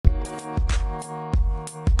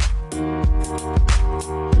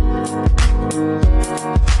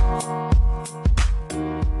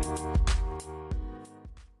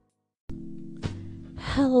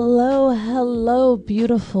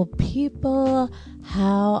beautiful people.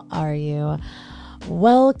 How are you?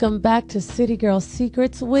 Welcome back to City Girl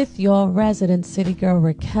Secrets with your resident City Girl,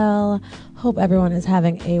 Raquel. Hope everyone is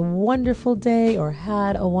having a wonderful day or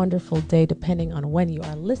had a wonderful day, depending on when you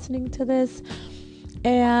are listening to this.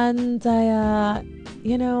 And I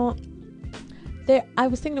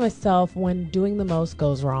was thinking to myself when doing the most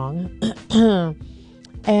goes wrong,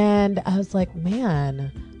 and I was like,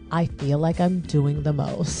 man, I feel like I'm doing the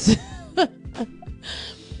most.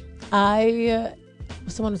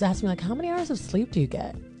 Someone was asking me, like, how many hours of sleep do you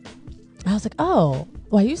get? I was like, oh,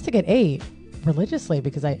 well, I used to get 8 religiously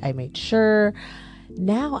because I made sure.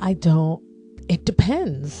 Now I don't. It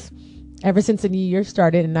depends. Ever since the new year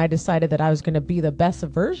started and I decided that I was going to be the best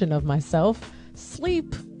version of myself,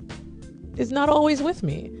 sleep is not always with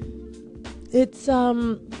me. It's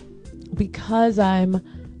because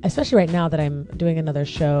especially right now that I'm doing another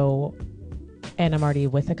show and I'm already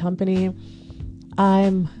with a company,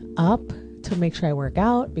 I'm up to make sure I work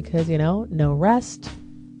out because, no rest.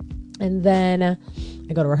 And then I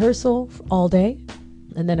go to rehearsal all day.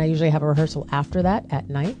 And then I usually have a rehearsal after that at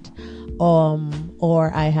night.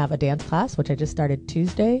 Or I have a dance class, which I just started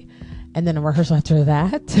Tuesday. And then a rehearsal after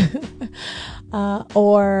that.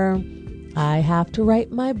 Or I have to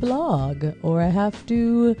write my blog, or I have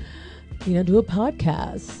to, do a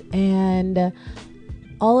podcast. And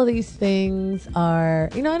all of these things are,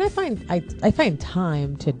 and I find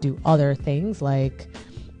time to do other things like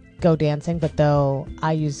go dancing, but though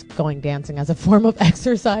I use going dancing as a form of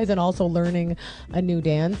exercise and also learning a new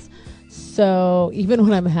dance. So even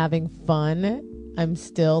when I'm having fun, I'm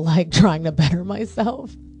still like trying to better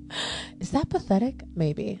myself. Is that pathetic?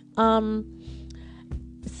 Maybe. So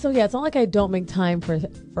yeah, it's not like I don't make time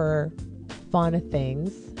for fun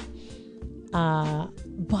things.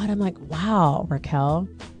 But I'm like, wow, Raquel,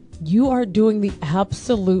 you are doing the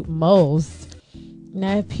absolute most. And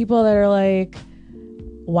I have people that are like,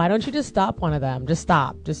 why don't you just stop one of them? Just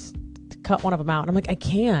stop. Just cut one of them out. And I'm like, I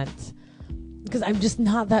can't. Because I'm just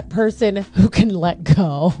not that person who can let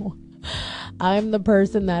go. I'm the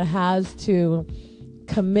person that has to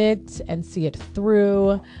commit and see it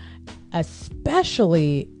through,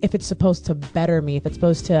 especially if it's supposed to better me, if it's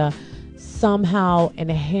supposed to somehow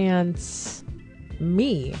enhance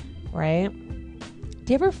me, right?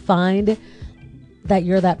 Do you ever find that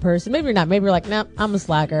you're that person? Maybe you're not. Maybe you're like, nah, I'm a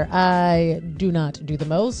slacker. I do not do the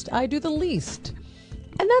most. I do the least.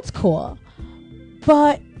 And that's cool.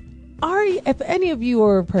 But if any of you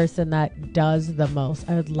are a person that does the most,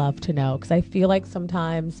 I would love to know. Because I feel like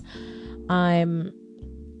sometimes I'm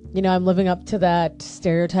living up to that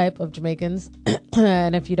stereotype of Jamaicans.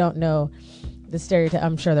 And if you don't know the stereotype,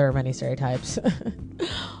 I'm sure there are many stereotypes.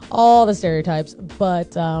 All the stereotypes,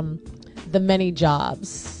 but the many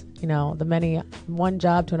jobs, the many, one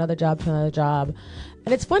job to another job to another job.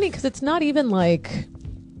 And it's funny because it's not even like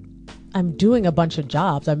I'm doing a bunch of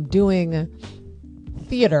jobs. I'm doing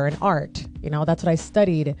theater and art. That's what I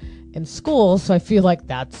studied in school. So I feel like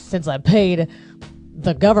that's, since I paid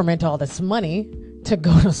the government all this money to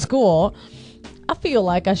go to school, I feel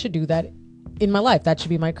like I should do that in my life. That should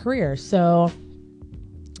be my career. So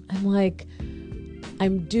I'm like,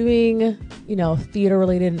 I'm doing, theater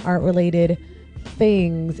related and art related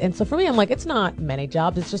things. And so for me, I'm like, it's not many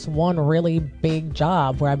jobs. It's just one really big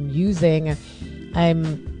job where I'm using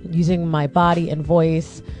my body and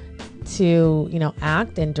voice to,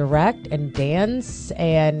 act and direct and dance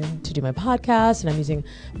and to do my podcast. And I'm using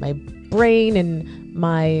my brain and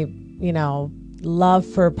my, love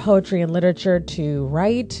for poetry and literature to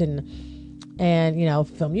write and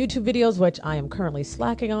film YouTube videos, which I am currently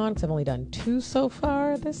slacking on because I've only done 2 so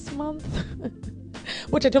far this month,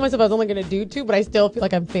 which I told myself I was only going to do 2, but I still feel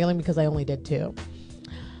like I'm failing because I only did 2.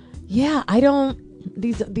 Yeah,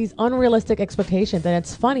 these unrealistic expectations. And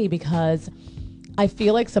it's funny because I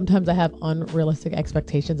feel like sometimes I have unrealistic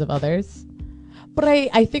expectations of others, but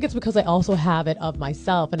I think it's because I also have it of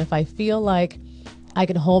myself. And if I feel like I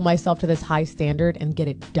can hold myself to this high standard and get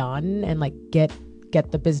it done and like get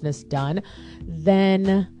the business done,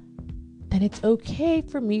 then it's okay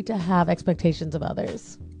for me to have expectations of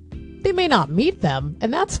others. They may not meet them,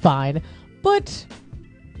 and that's fine, but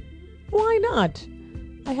why not?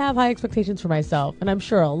 I have high expectations for myself, and I'm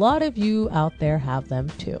sure a lot of you out there have them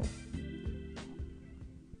too.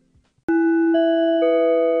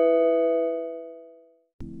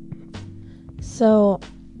 So,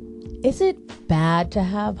 is it bad to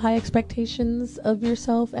have high expectations of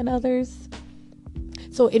yourself and others?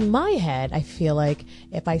 So in my head, I feel like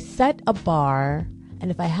if I set a bar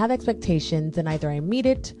and if I have expectations, then either I meet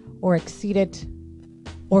it or exceed it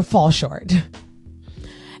or fall short.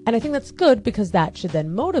 And And I think that's good because that should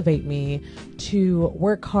then motivate me to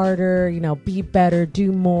work harder, be better,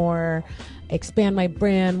 do more, expand my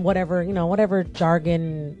brand, whatever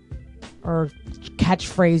jargon or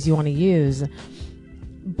catchphrase you want to use.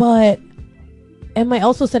 But am I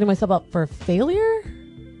also setting myself up for failure?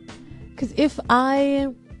 Because if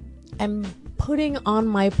I am putting on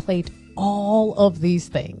my plate all of these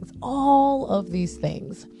things,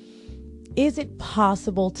 is it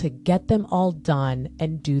possible to get them all done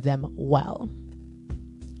and do them well?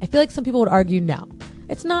 I feel like some people would argue no,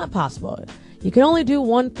 it's not possible. You can only do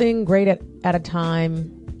one thing great at a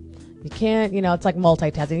time. You can't, it's like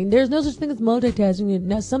multitasking. There's no such thing as multitasking.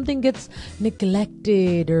 Now something gets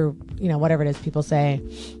neglected or, whatever it is people say.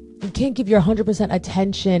 You can't give your 100%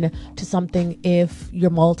 attention to something if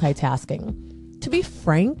you're multitasking. To be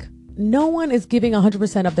frank, no one is giving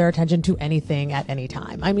 100% of their attention to anything at any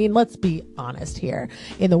time. I mean, let's be honest here.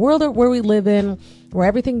 In the world where we live in, where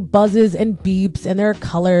everything buzzes and beeps and there are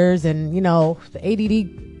colors and, the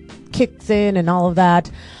ADD kicks in and all of that,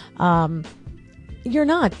 you're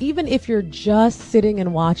not. Even if you're just sitting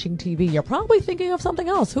and watching TV, you're probably thinking of something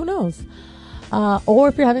else. Who knows? Or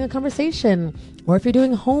if you're having a conversation, or if you're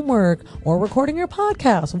doing homework or recording your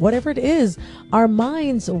podcast, whatever it is, our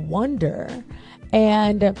minds wander.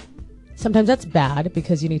 And sometimes that's bad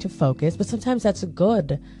because you need to focus, but sometimes that's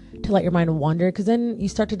good to let your mind wander because then you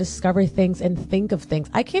start to discover things and think of things.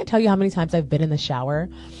 I can't tell you how many times I've been in the shower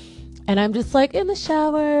and I'm just like in the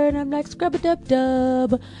shower and I'm like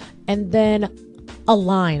scrub-a-dub-dub. And then a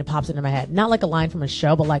line pops into my head. Not like a line from a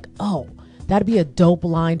show, but like, oh, that'd be a dope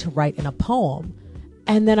line to write in a poem.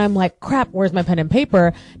 And then I'm like, crap, where's my pen and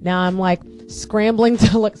paper? Now I'm like scrambling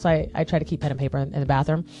to look. So I try to keep pen and paper in the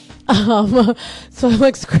bathroom. So I'm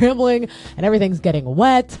like scrambling and everything's getting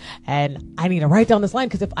wet and I need to write down this line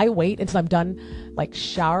because if I wait until I'm done like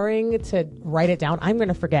showering to write it down, I'm going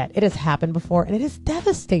to forget. It has happened before and it is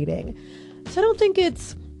devastating. So I don't think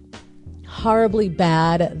it's horribly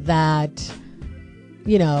bad that,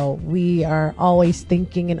 we are always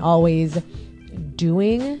thinking and always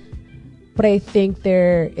doing. But I think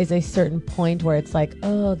there is a certain point where it's like,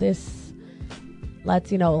 oh,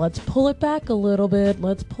 let's pull it back a little bit.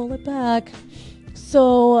 Let's pull it back.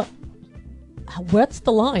 So what's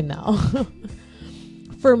the line now?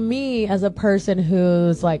 For me, as a person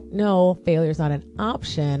who's like, no, failure's not an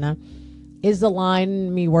option, is the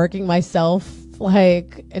line me working myself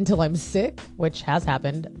like until I'm sick, which has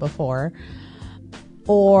happened before?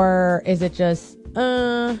 Or is it just,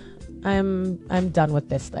 I'm done with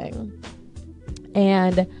this thing?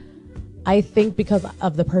 And I think because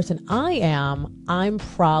of the person I am, I'm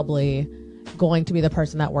probably going to be the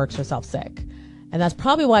person that works herself sick. And that's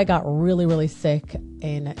probably why I got really, really sick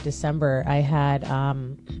in December. I had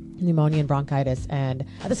pneumonia and bronchitis and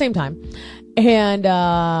at the same time. And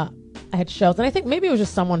I had shows. And I think maybe it was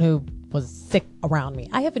just someone who was sick around me.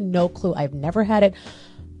 I have no clue. I've never had it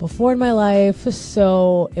before in my life.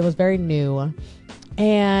 So it was very new.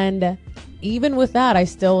 And even with that, I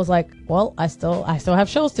still was like, well, I still have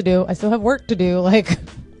shows to do. I still have work to do. Like,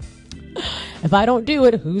 if I don't do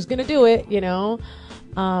it, who's going to do it?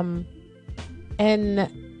 And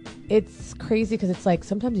it's crazy because it's like,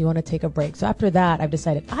 sometimes you want to take a break. So after that, I've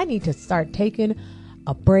decided I need to start taking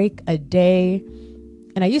a break a day.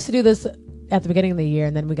 And I used to do this at the beginning of the year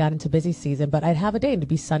and then we got into busy season, but I'd have a day and it'd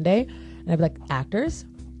be Sunday and I'd be like, actors,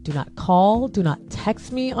 do not call, do not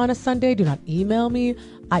text me on a Sunday, do not email me.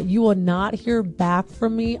 You will not hear back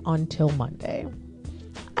from me until Monday.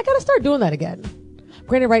 I got to start doing that again.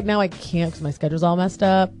 Granted, right now I can't because my schedule's all messed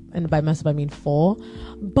up. And by messed up, I mean full.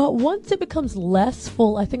 But once it becomes less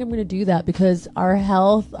full, I think I'm going to do that because our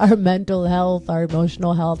health, our mental health, our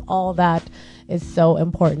emotional health, all that is so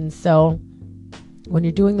important. So when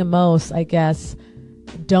you're doing the most, I guess,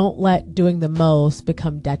 don't let doing the most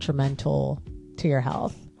become detrimental to your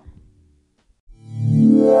health.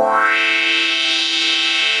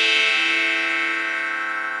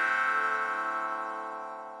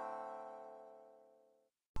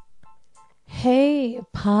 Hey,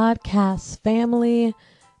 podcast family.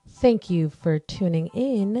 Thank you for tuning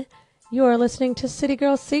in. You are listening to City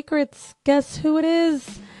Girl Secrets. Guess who it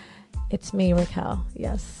is? It's me, Raquel.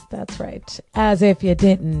 Yes, that's right. As if you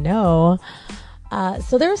didn't know.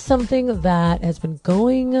 So there's something that has been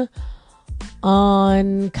going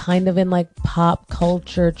on kind of in like pop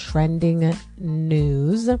culture trending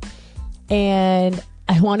news. And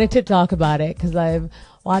I wanted to talk about it because I've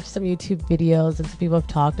watched some YouTube videos and some people have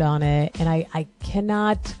talked on it. And I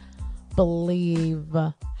cannot believe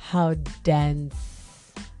how dense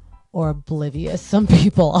or oblivious some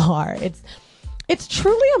people are. It's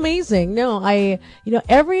truly amazing. No,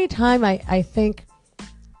 every time I think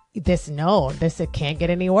it can't get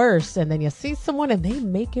any worse. And then you see someone and they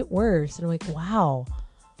make it worse. And I'm like, wow,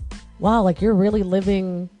 like you're really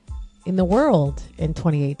living in the world in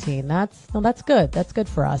 2018. That's good. That's good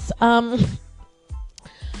for us.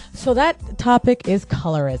 So that topic is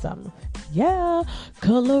colorism. Yeah,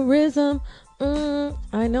 colorism.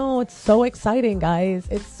 I know, it's so exciting, guys.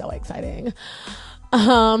 It's so exciting.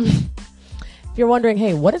 If you're wondering,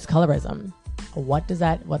 hey, what is colorism? What does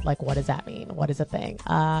that mean? What is a thing?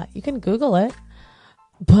 You can Google it,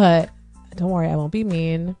 but don't worry, I won't be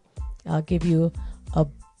mean. I'll give you a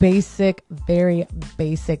very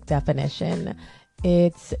basic definition.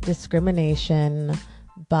 It's discrimination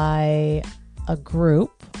by a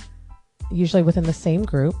group, usually within the same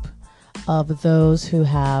group, of those who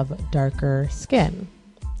have darker skin.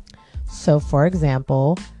 So, for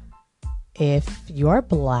example, if you're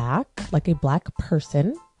black, like a black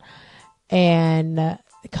person, and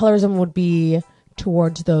colorism would be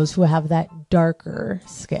towards those who have that darker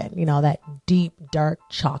skin, that deep, dark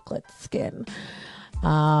chocolate skin.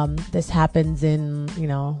 This happens in,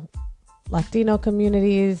 Latino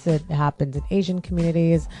communities. It happens in Asian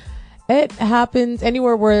communities. It happens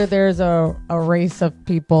anywhere where there's a race of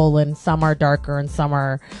people and some are darker and some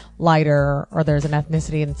are lighter, or there's an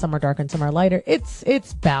ethnicity and some are darker and some are lighter.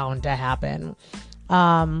 It's bound to happen.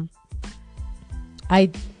 I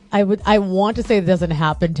want to say it doesn't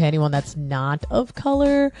happen to anyone that's not of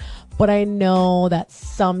color, but I know that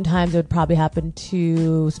sometimes it would probably happen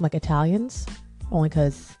to some like Italians, only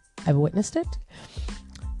because I've witnessed it.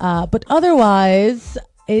 But otherwise,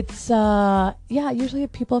 it's usually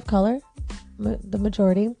people of color, the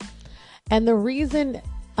majority. And the reason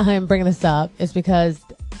I'm bringing this up is because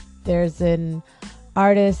there's an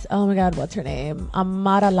artist. Oh my God, what's her name?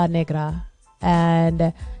 Amara La Negra,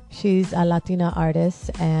 and she's a Latina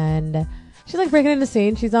artist, and she's like breaking into the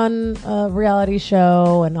scene. She's on a reality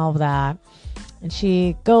show and all of that. And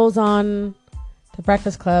she goes on to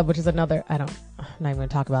Breakfast Club, which is another, I'm not even going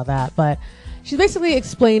to talk about that. But she's basically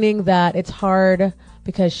explaining that it's hard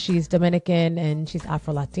because she's Dominican and she's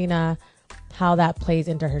Afro-Latina, how that plays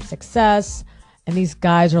into her success. And these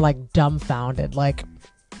guys are like dumbfounded. Like,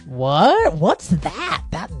 what? What's that?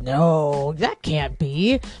 No, that can't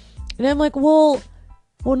be. And I'm like, well,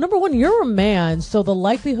 number one, you're a man, so the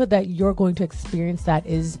likelihood that you're going to experience that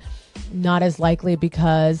is not as likely,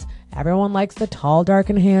 because everyone likes the tall, dark,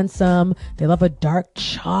 and handsome. They love a dark,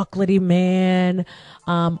 chocolatey man.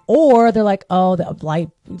 Or they're like, oh, the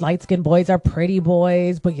light-skinned boys are pretty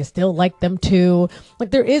boys, but you still like them too.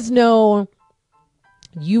 Like, there is no,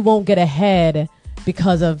 you won't get ahead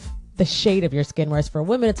because of the shade of your skin. Whereas for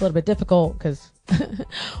women, it's a little bit difficult, because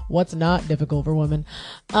what's not difficult for women?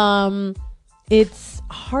 It's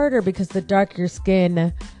harder because the darker your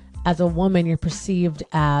skin, as a woman, you're perceived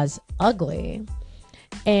as ugly.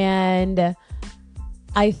 And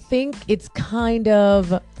I think it's kind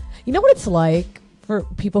of, you know what it's like for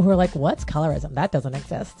people who are like, what's colorism? That doesn't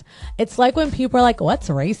exist. It's like when people are like, what's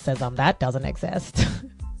racism? That doesn't exist.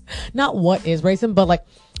 Not what is racism, but like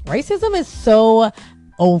racism is so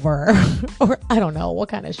over. Or I don't know what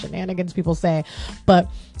kind of shenanigans people say, but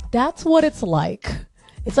that's what it's like.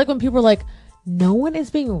 It's like when people are like, no one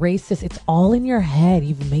is being racist. It's all in your head.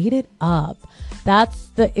 You've made it up. That's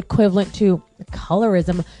the equivalent to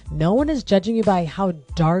colorism. No one is judging you by how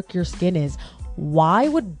dark your skin is. Why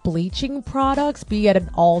would bleaching products be at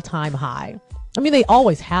an all-time high? I mean, they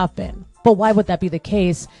always have been. But why would that be the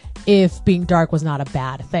case if being dark was not a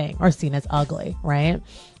bad thing or seen as ugly, right?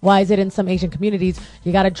 Why is it in some Asian communities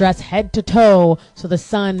you got to dress head to toe so the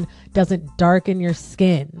sun doesn't darken your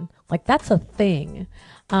skin? Like, that's a thing.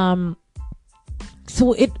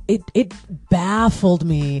 So it baffled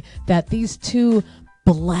me that these two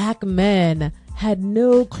black men had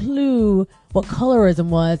no clue what colorism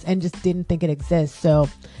was and just didn't think it exists. So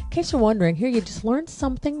in case you're wondering, here you just learned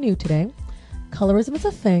something new today. Colorism is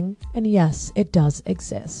a thing, and yes, it does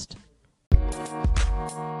exist.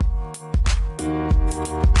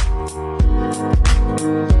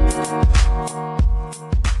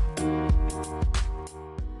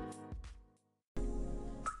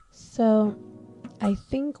 So I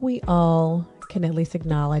think we all can at least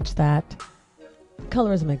acknowledge that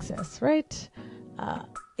colorism exists, right?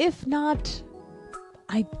 If not,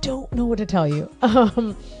 I don't know what to tell you.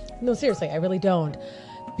 No, seriously, I really don't.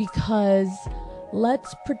 Because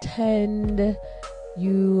let's pretend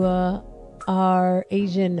you are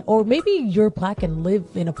Asian, or maybe you're black and live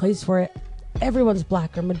in a place where everyone's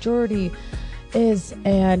black or majority is,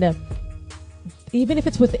 and even if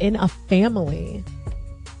it's within a family,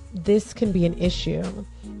 this can be an issue.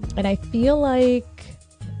 And I feel like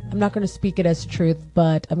I'm not going to speak it as truth,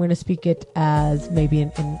 but I'm going to speak it as maybe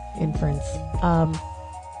an inference.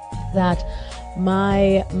 That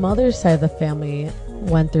my mother's side of the family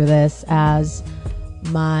went through this, as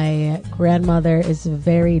my grandmother is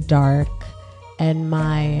very dark and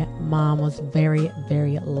my mom was very,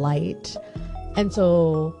 very light. And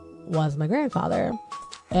so was my grandfather.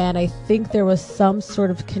 And I think there was some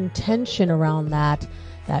sort of contention around that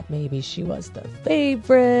maybe she was the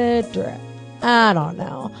favorite, or I don't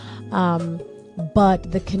know.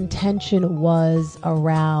 But the contention was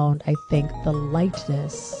around, I think, the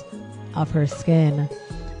lightness of her skin.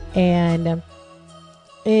 And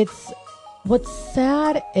what's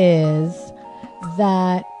sad is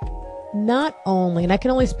that not only, and I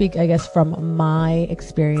can only speak, I guess, from my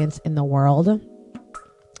experience in the world,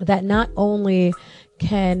 that not only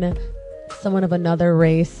can someone of another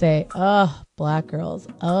race say, oh, black girls,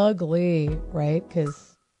 ugly, right?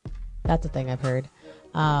 Because that's a thing I've heard.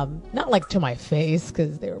 Not like to my face,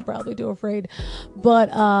 because they were probably too afraid, but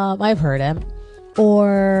I've heard it.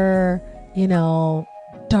 Or,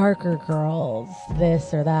 darker girls,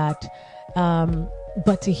 this or that.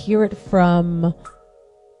 But to hear it from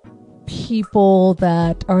people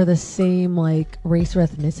that are the same like race or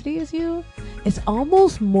ethnicity as you, it's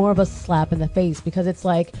almost more of a slap in the face, because it's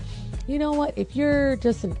like, you know what, if you're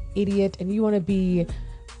just an idiot and you want to be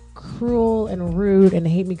cruel and rude and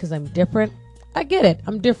hate me because I'm different, I get it,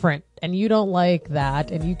 I'm different, and you don't like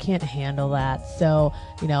that and you can't handle that, so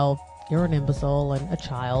you're an imbecile and a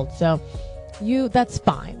child, so that's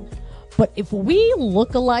fine. But if we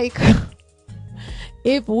look alike,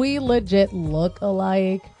 if we legit look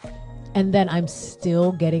alike, and then I'm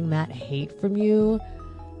still getting that hate from you,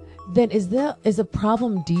 then is the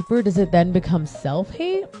problem deeper? Does it then become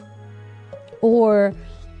self-hate? Or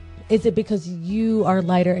is it because you are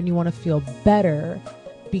lighter and you want to feel better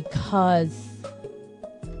because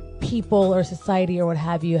people or society or what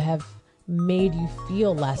have you have made you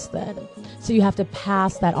feel less than? So you have to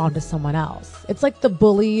pass that on to someone else. It's like the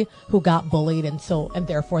bully who got bullied and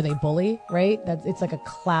therefore they bully, right? It's like a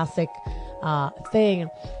classic thing.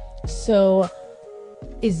 So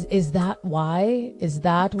is that why? Is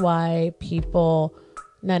that why people,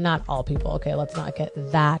 no, not all people, okay, let's not get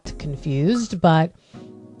that confused, but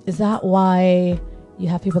is that why you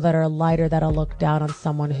have people that are lighter that'll look down on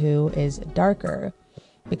someone who is darker?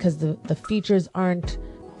 Because the features aren't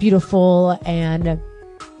beautiful, and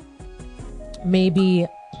maybe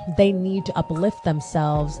they need to uplift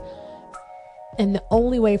themselves, and the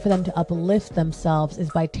only way for them to uplift themselves is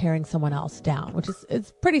by tearing someone else down, which is,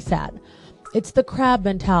 it's pretty sad. It's the crab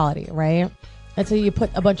mentality, right? And so you put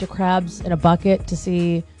a bunch of crabs in a bucket to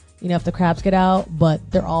see, if the crabs get out, but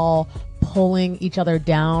they're all pulling each other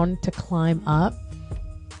down to climb up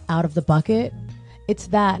out of the bucket. It's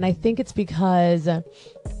that. And I think it's because,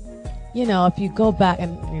 if you go back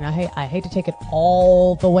and, I hate to take it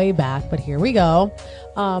all the way back, but here we go,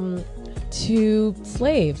 to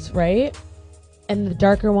slaves, right? And the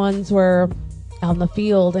darker ones were out in the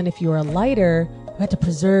field. And if you were lighter, you had to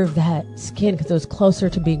preserve that skin because it was closer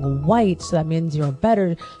to being white. So that means you were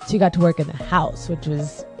better. So you got to work in the house, which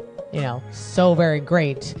was, so very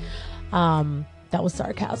great. That was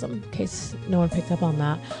sarcasm, in case no one picked up on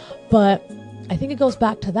that. But I think it goes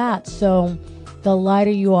back to that. So the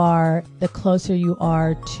lighter you are, the closer you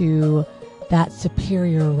are to that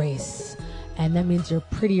superior race. And that means you're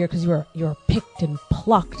prettier because you're picked and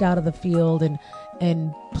plucked out of the field and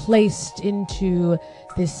placed into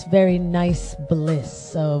this very nice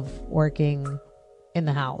bliss of working in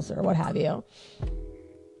the house or what have you.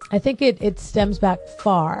 I think it stems back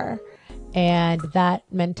far, and that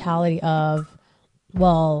mentality of,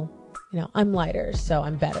 well, I'm lighter, so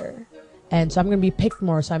I'm better, and so I'm going to be picked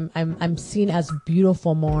more, so I'm seen as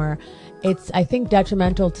beautiful more. It's, I think,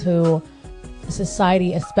 detrimental to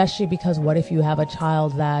society, especially because what if you have a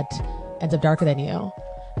child that ends up darker than you?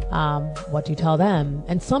 What do you tell them?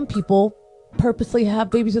 And some people purposely have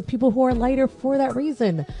babies with people who are lighter for that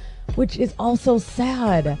reason, which is also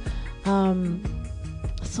sad.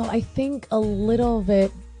 So I think a little of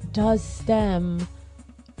it does stem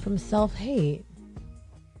from self-hate.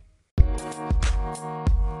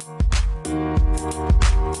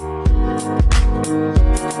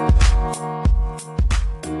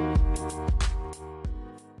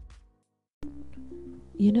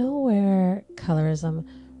 You know where colorism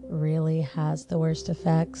really has the worst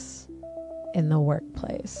effects? In the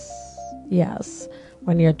workplace. Yes.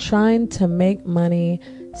 When you're trying to make money,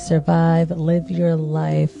 survive, live your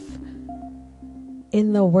life,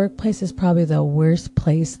 in the workplace is probably the worst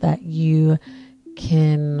place that you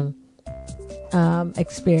can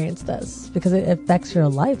experience this, because it affects your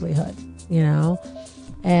livelihood,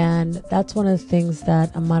 And that's one of the things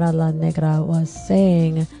that Amara La Negra was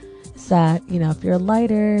saying, is that, you know, if you're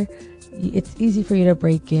lighter, it's easy for you to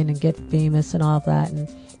break in and get famous and all of that. And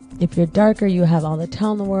if you're darker, you have all the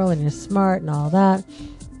talent in the world and you're smart and all that.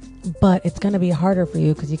 But it's going to be harder for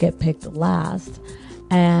you because you get picked last.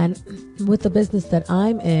 And with the business that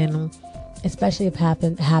I'm in, especially if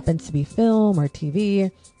it happens to be film or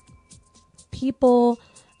TV, people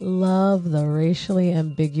love the racially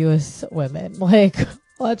ambiguous women. Like,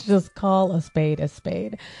 let's just call a spade a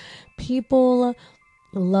spade. People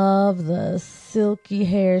love the silky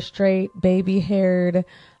hair, straight, baby haired,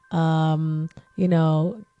 you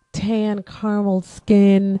know, tan caramel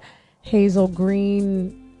skin, hazel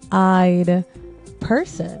green eyed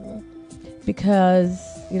person, because,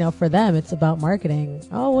 you know, for them it's about marketing.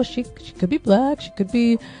 Oh, well, she could be black, she could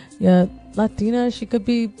be Latina, she could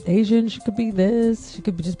be Asian, she could be this, she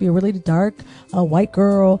could just be a really dark white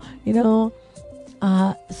girl, you know.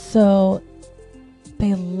 So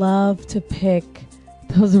they love to pick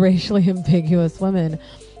those racially ambiguous women,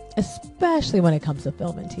 especially when it comes to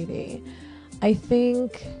film and TV. I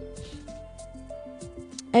think,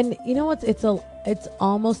 and you know what, it's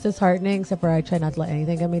almost disheartening, except for I try not to let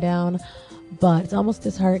anything get me down, but it's almost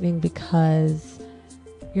disheartening because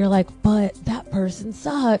you're like, but that person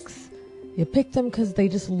sucks. You pick them because they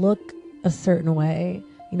just look a certain way.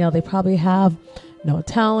 You know, they probably have no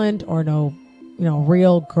talent or no, you know,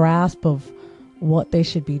 real grasp of what they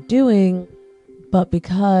should be doing, but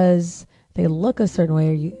because they look a certain way,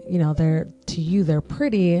 or you know, they're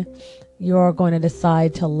pretty, you're going to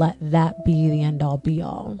decide to let that be the end all be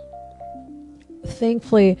all.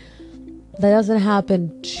 Thankfully, that doesn't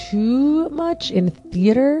happen too much in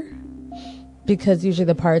theater, because usually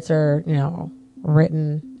the parts are, you know,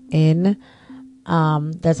 written in.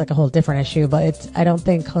 That's like a whole different issue, but I don't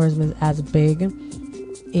think colorism is as big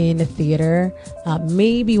in theater.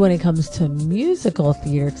 Maybe when it comes to musical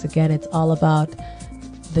theater, because again, it's all about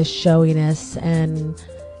the showiness, and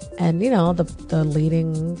you know, the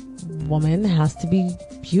leading woman has to be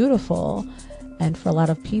beautiful, and for a lot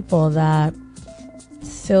of people, that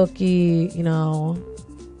silky, you know,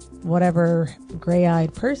 whatever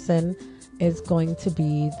gray-eyed person is going to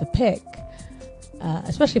be the pick,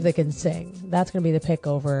 especially if they can sing. That's going to be the pick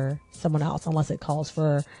over someone else, unless it calls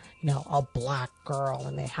for, you know, a black girl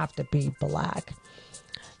and they have to be black.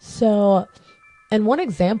 So, and one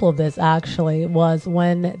example of this actually was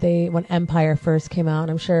when Empire first came out.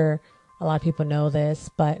 And I'm sure a lot of people know this,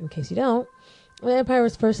 but in case you don't, when Empire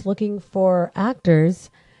was first looking for actors,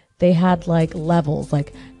 they had like levels,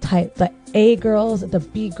 like type, the A girls, the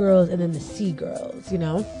B girls, and then the C girls, you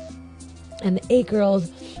know? And the A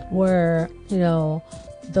girls were, you know,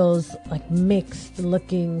 those like mixed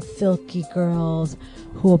looking silky girls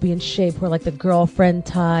who will be in shape, who are like the girlfriend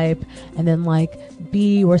type. And then like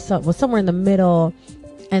B was somewhere in the middle.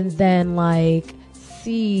 And then like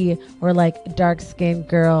C were like dark skinned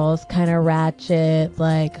girls, kind of ratchet,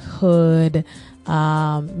 like hood,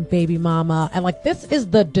 baby mama. And like, this is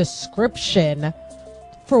the description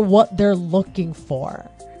for what they're looking for.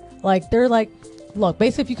 Like, they're like, look,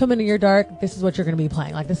 basically, if you come into your dark, this is what you're going to be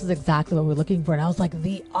playing. Like, this is exactly what we're looking for. And I was like,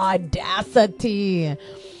 the audacity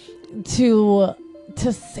to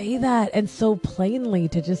say that, and so plainly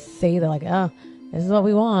to just say that, like, oh, this is what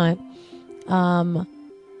we want. I'm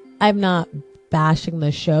not bashing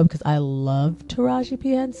the show, because I love Taraji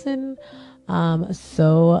P. Henson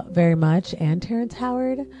so very much, and Terrence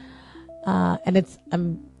Howard. And it's,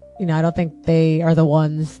 you know, I don't think they are the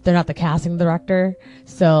ones, they're not the casting director,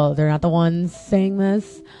 so they're not the ones saying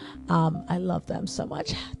this. I love them so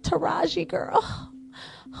much. Taraji girl.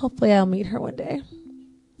 Hopefully I'll meet her one day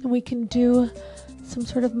and we can do some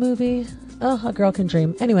sort of movie. Oh, a girl can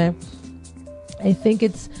dream. Anyway, I think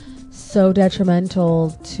it's so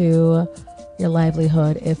detrimental to your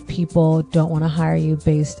livelihood if people don't want to hire you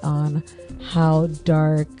based on how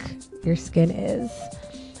dark your skin is.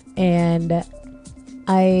 And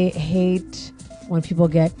I hate when people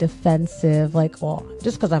get defensive, like, well,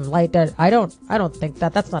 just because I'm light, I don't think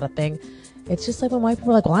that's not a thing. It's just like when white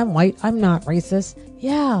people are like, well, I'm white, I'm not racist.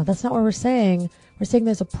 Yeah, that's not what we're saying. We're saying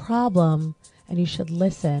there's a problem and you should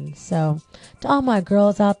listen. So to all my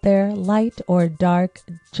girls out there, light or dark,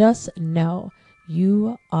 just know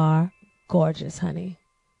you are gorgeous, honey.